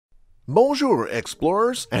Bonjour,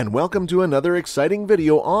 explorers, and welcome to another exciting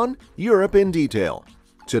video on Europe in Detail.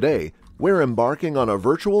 Today, we're embarking on a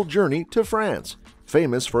virtual journey to France,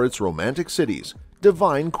 famous for its romantic cities,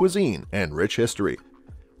 divine cuisine, and rich history.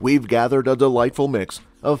 We've gathered a delightful mix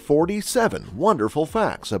of 47 wonderful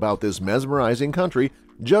facts about this mesmerizing country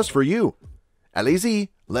just for you. Allez-y,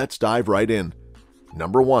 let's dive right in.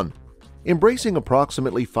 Number 1. Embracing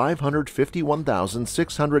approximately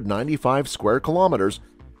 551,695 square kilometers,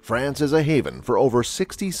 France is a haven for over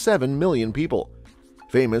 67 million people.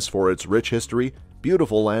 Famous for its rich history,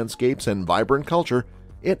 beautiful landscapes, and vibrant culture,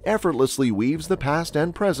 it effortlessly weaves the past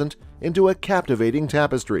and present into a captivating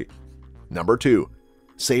tapestry. Number 2.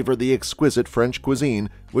 Savor the exquisite French cuisine,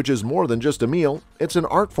 which is more than just a meal, it's an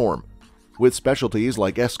art form. With specialties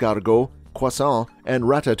like escargot, croissant, and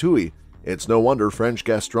ratatouille, it's no wonder French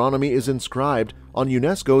gastronomy is inscribed on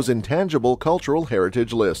UNESCO's Intangible Cultural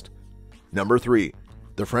Heritage list. Number 3.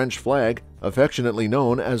 The French flag, affectionately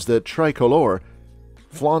known as the tricolore,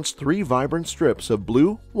 flaunts 3 vibrant strips of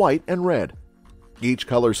blue, white, and red. Each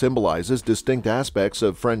color symbolizes distinct aspects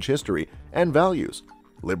of French history and values: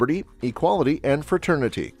 liberty, equality, and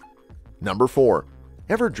fraternity. Number 4.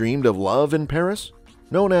 Ever dreamed of love in Paris?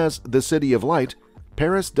 Known as the City of Light,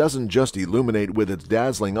 Paris doesn't just illuminate with its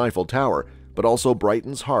dazzling Eiffel Tower, but also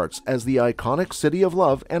brightens hearts as the iconic city of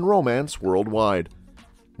love and romance worldwide.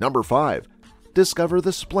 Number 5. Discover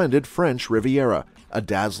the splendid French Riviera, a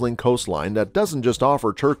dazzling coastline that doesn't just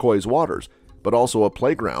offer turquoise waters, but also a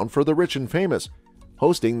playground for the rich and famous,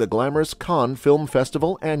 hosting the glamorous Cannes Film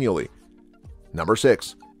Festival annually. Number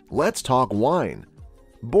 6. Let's talk wine.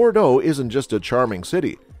 Bordeaux isn't just a charming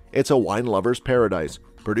city, it's a wine lover's paradise,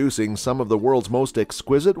 producing some of the world's most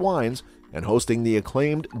exquisite wines and hosting the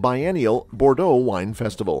acclaimed biennial Bordeaux Wine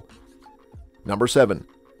Festival. Number 7.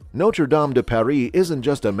 Notre Dame de Paris isn't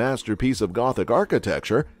just a masterpiece of Gothic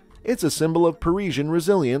architecture, it's a symbol of Parisian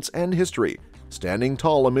resilience and history, standing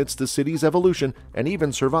tall amidst the city's evolution and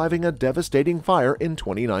even surviving a devastating fire in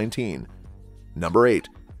 2019. Number 8.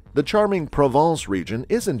 The charming Provence region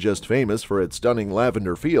isn't just famous for its stunning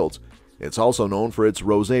lavender fields, it's also known for its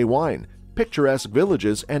rosé wine, picturesque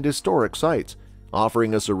villages, and historic sites,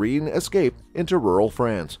 offering a serene escape into rural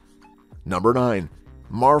France. Number 9.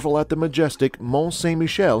 Marvel at the majestic Mont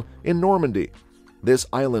Saint-Michel in Normandy. This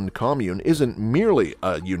island commune isn't merely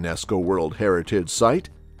a UNESCO World Heritage Site,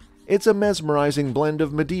 it's a mesmerizing blend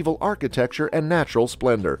of medieval architecture and natural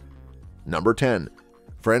splendor. Number 10.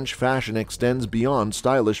 French fashion extends beyond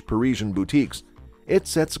stylish Parisian boutiques. It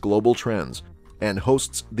sets global trends and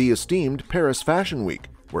hosts the esteemed Paris Fashion Week,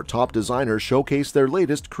 where top designers showcase their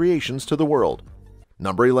latest creations to the world.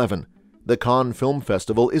 Number 11. The Cannes Film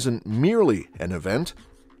Festival isn't merely an event,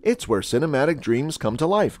 it's where cinematic dreams come to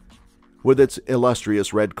life. With its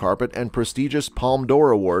illustrious red carpet and prestigious Palme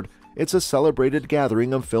d'Or award, it's a celebrated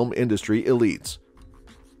gathering of film industry elites.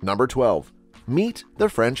 Number 12. Meet the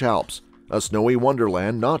French Alps, a snowy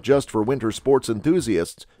wonderland not just for winter sports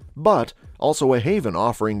enthusiasts, but also a haven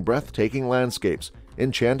offering breathtaking landscapes,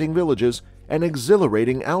 enchanting villages, and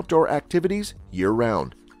exhilarating outdoor activities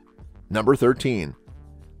year-round. Number 13.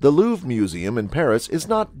 The Louvre Museum in Paris is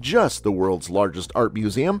not just the world's largest art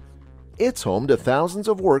museum, it's home to thousands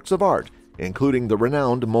of works of art, including the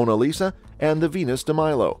renowned Mona Lisa and the Venus de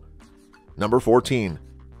Milo. Number 14.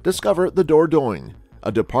 Discover the Dordogne,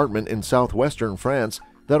 a department in southwestern France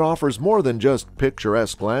that offers more than just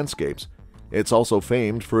picturesque landscapes. It's also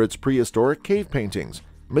famed for its prehistoric cave paintings,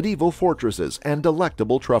 medieval fortresses, and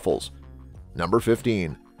delectable truffles. Number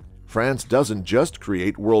 15. France doesn't just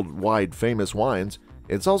create worldwide famous wines,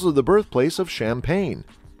 it's also the birthplace of champagne.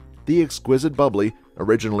 The exquisite bubbly,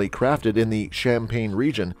 originally crafted in the Champagne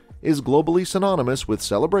region, is globally synonymous with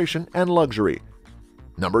celebration and luxury.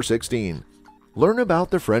 Number 16. Learn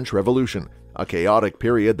about the French Revolution, a chaotic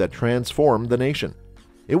period that transformed the nation.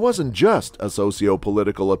 It wasn't just a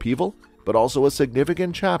socio-political upheaval, but also a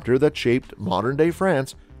significant chapter that shaped modern-day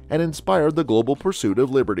France and inspired the global pursuit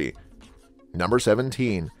of liberty. Number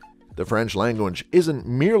 17. The French language isn't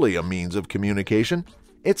merely a means of communication,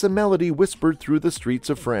 it's a melody whispered through the streets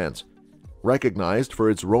of France. Recognized for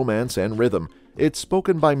its romance and rhythm, it's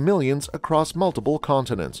spoken by millions across multiple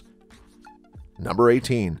continents. Number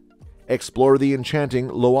 18. Explore the enchanting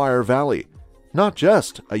Loire Valley. Not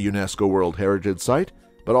just a UNESCO World Heritage Site,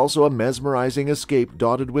 but also a mesmerizing escape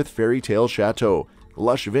dotted with fairy tale chateaux,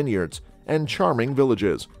 lush vineyards, and charming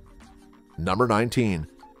villages. Number 19.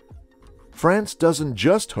 France doesn't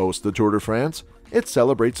just host the Tour de France, it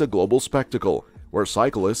celebrates a global spectacle where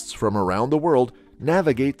cyclists from around the world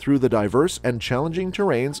navigate through the diverse and challenging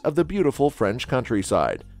terrains of the beautiful French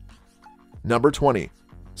countryside. Number 20.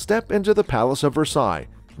 Step into the Palace of Versailles,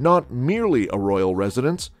 not merely a royal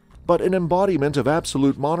residence, but an embodiment of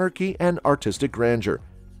absolute monarchy and artistic grandeur.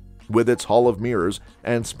 With its hall of mirrors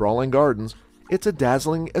and sprawling gardens, it's a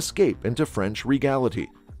dazzling escape into French regality.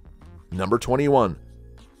 Number 21.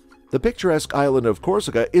 The picturesque island of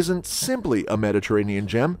Corsica isn't simply a Mediterranean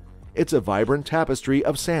gem, it's a vibrant tapestry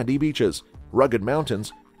of sandy beaches, rugged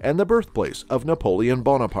mountains, and the birthplace of Napoleon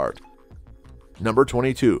Bonaparte. Number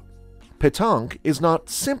 22. Pétanque is not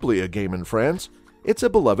simply a game in France, it's a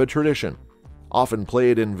beloved tradition. Often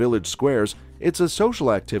played in village squares, it's a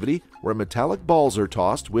social activity where metallic balls are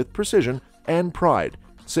tossed with precision and pride,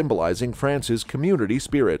 symbolizing France's community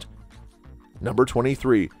spirit. Number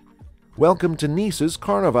 23. Welcome to Nice's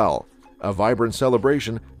Carnival, a vibrant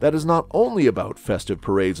celebration that is not only about festive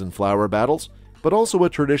parades and flower battles, but also a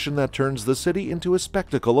tradition that turns the city into a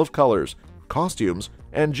spectacle of colors, costumes,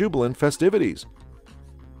 and jubilant festivities.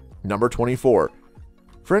 Number 24.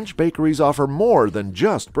 French bakeries offer more than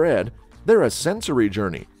just bread, they're a sensory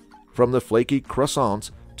journey. From the flaky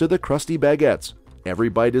croissants to the crusty baguettes, every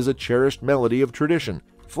bite is a cherished melody of tradition,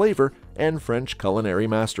 flavor, and French culinary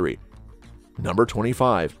mastery. Number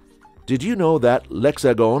 25. Did you know that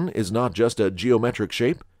l'hexagone is not just a geometric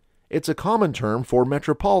shape? It's a common term for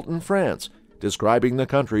metropolitan France, describing the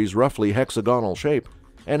country's roughly hexagonal shape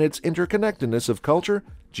and its interconnectedness of culture,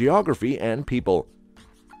 geography, and people.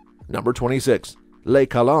 Number 26. Les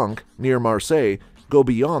Calanques, near Marseille, go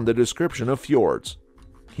beyond the description of fjords.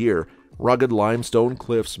 Here, rugged limestone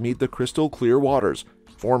cliffs meet the crystal-clear waters,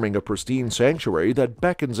 forming a pristine sanctuary that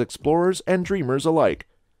beckons explorers and dreamers alike.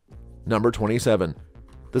 Number 27.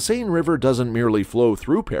 The Seine River doesn't merely flow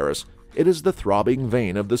through Paris, it is the throbbing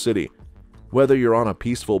vein of the city. Whether you're on a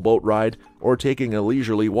peaceful boat ride or taking a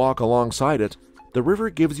leisurely walk alongside it, the river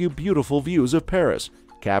gives you beautiful views of Paris,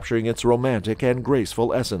 capturing its romantic and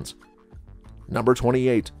graceful essence. Number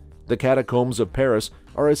 28. The catacombs of Paris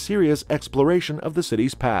are a serious exploration of the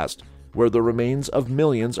city's past, where the remains of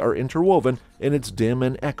millions are interwoven in its dim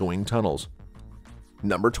and echoing tunnels.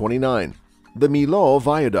 Number 29. The Millau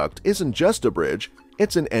Viaduct isn't just a bridge,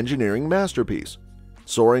 it's an engineering masterpiece.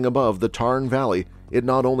 Soaring above the Tarn Valley, it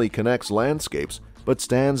not only connects landscapes, but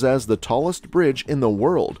stands as the tallest bridge in the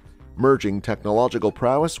world, merging technological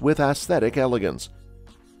prowess with aesthetic elegance.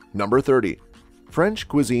 Number 30. French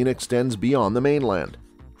cuisine extends beyond the mainland.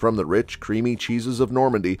 From the rich, creamy cheeses of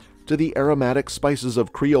Normandy to the aromatic spices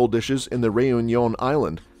of Creole dishes in the Réunion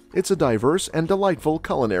Island, it's a diverse and delightful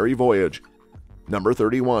culinary voyage. Number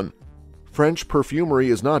 31. French perfumery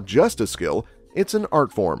is not just a skill, it's an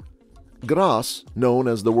art form. Grasse, known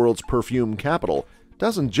as the world's perfume capital,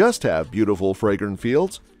 doesn't just have beautiful fragrant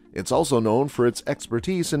fields, it's also known for its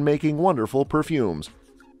expertise in making wonderful perfumes.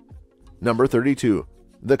 Number 32.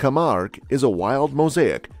 The Camargue is a wild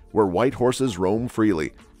mosaic where white horses roam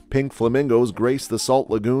freely, pink flamingos grace the salt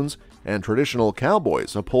lagoons, and traditional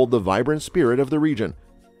cowboys uphold the vibrant spirit of the region.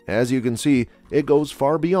 As you can see, it goes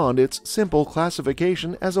far beyond its simple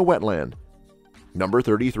classification as a wetland. Number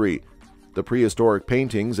 33. The prehistoric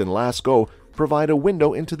paintings in Lascaux provide a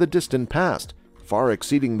window into the distant past, far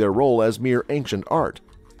exceeding their role as mere ancient art.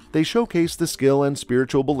 They showcase the skill and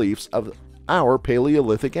spiritual beliefs of our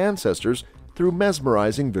Paleolithic ancestors through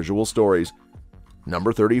mesmerizing visual stories.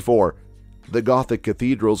 Number 34. The Gothic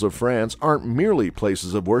cathedrals of France aren't merely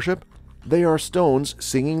places of worship, they are stones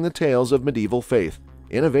singing the tales of medieval faith,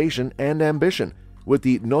 innovation, and ambition, with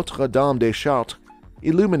the Notre Dame des Chartres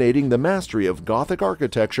illuminating the mastery of Gothic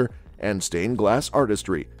architecture and stained glass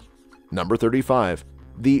artistry. Number 35.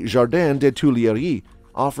 The Jardin des Tuileries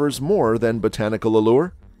offers more than botanical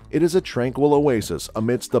allure. It is a tranquil oasis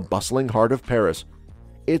amidst the bustling heart of Paris.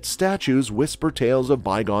 Its statues whisper tales of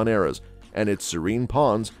bygone eras, and its serene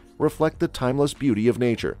ponds reflect the timeless beauty of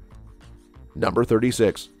nature. Number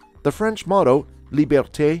 36. The French motto,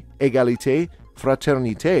 Liberté, Égalité,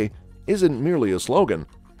 Fraternité, isn't merely a slogan.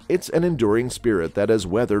 It's an enduring spirit that has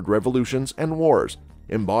weathered revolutions and wars,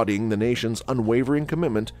 embodying the nation's unwavering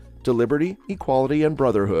commitment to liberty, equality, and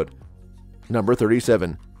brotherhood. Number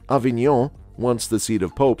 37. Avignon, once the seat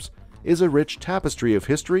of popes, is a rich tapestry of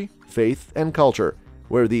history, faith, and culture,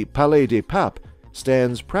 where the Palais des Papes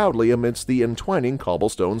stands proudly amidst the entwining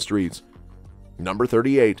cobblestone streets. Number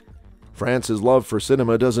 38. France's love for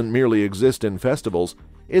cinema doesn't merely exist in festivals,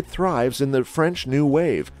 it thrives in the French New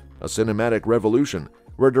Wave, a cinematic revolution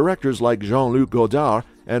where directors like Jean-Luc Godard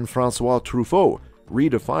and François Truffaut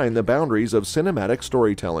redefine the boundaries of cinematic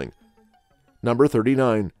storytelling. Number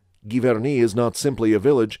 39. Giverny is not simply a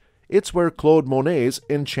village, it's where Claude Monet's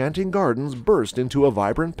enchanting gardens burst into a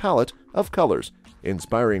vibrant palette of colors,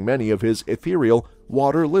 inspiring many of his ethereal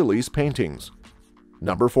water lilies paintings.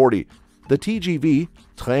 Number 40. The TGV,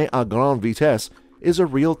 Train à Grande Vitesse, is a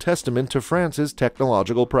real testament to France's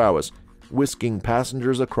technological prowess, whisking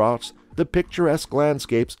passengers across the picturesque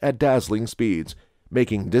landscapes at dazzling speeds,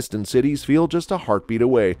 making distant cities feel just a heartbeat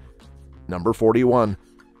away. Number 41.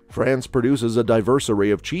 France produces a diverse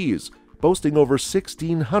array of cheese, boasting over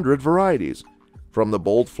 1,600 varieties. From the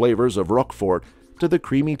bold flavors of Roquefort to the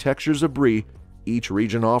creamy textures of Brie, each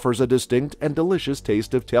region offers a distinct and delicious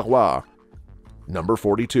taste of terroir. Number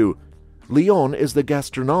 42. Lyon is the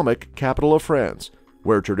gastronomic capital of France,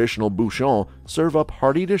 where traditional bouchons serve up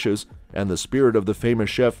hearty dishes and the spirit of the famous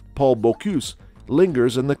chef Paul Bocuse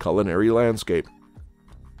lingers in the culinary landscape.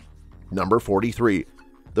 Number 43.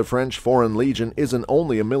 The French Foreign Legion isn't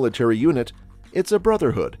only a military unit, it's a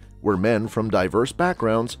brotherhood where men from diverse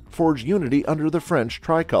backgrounds forge unity under the French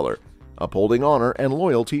tricolor, upholding honor and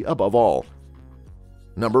loyalty above all.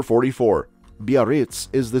 Number 44. Biarritz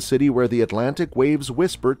is the city where the Atlantic waves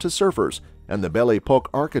whisper to surfers, and the Belle Époque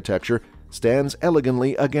architecture stands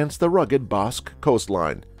elegantly against the rugged Basque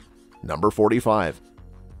coastline. Number 45.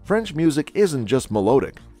 French music isn't just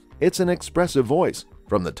melodic, it's an expressive voice,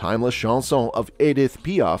 from the timeless chanson of Edith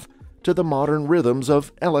Piaf to the modern rhythms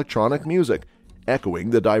of electronic music, echoing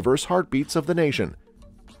the diverse heartbeats of the nation.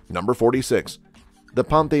 Number 46. The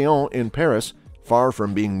Panthéon in Paris, far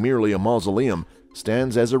from being merely a mausoleum,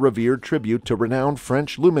 stands as a revered tribute to renowned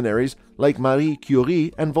French luminaries like Marie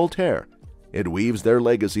Curie and Voltaire. It weaves their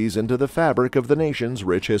legacies into the fabric of the nation's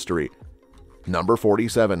rich history. Number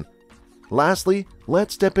 47. Lastly,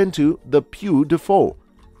 let's step into the Puy de Faux,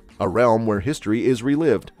 a realm where history is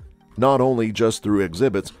relived, not only just through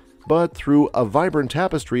exhibits, but through a vibrant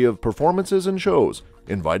tapestry of performances and shows,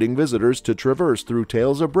 inviting visitors to traverse through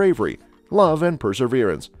tales of bravery, love, and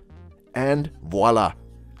perseverance. And voila!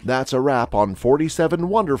 That's a wrap on 47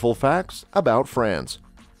 wonderful facts about France.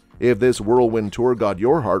 If this whirlwind tour got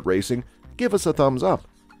your heart racing, give us a thumbs up.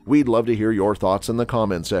 We'd love to hear your thoughts in the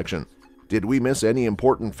comment section. Did we miss any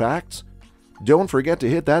important facts? Don't forget to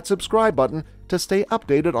hit that subscribe button to stay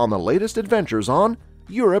updated on the latest adventures on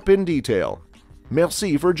Europe in Detail.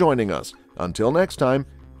 Merci for joining us. Until next time,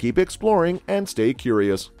 keep exploring and stay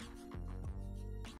curious.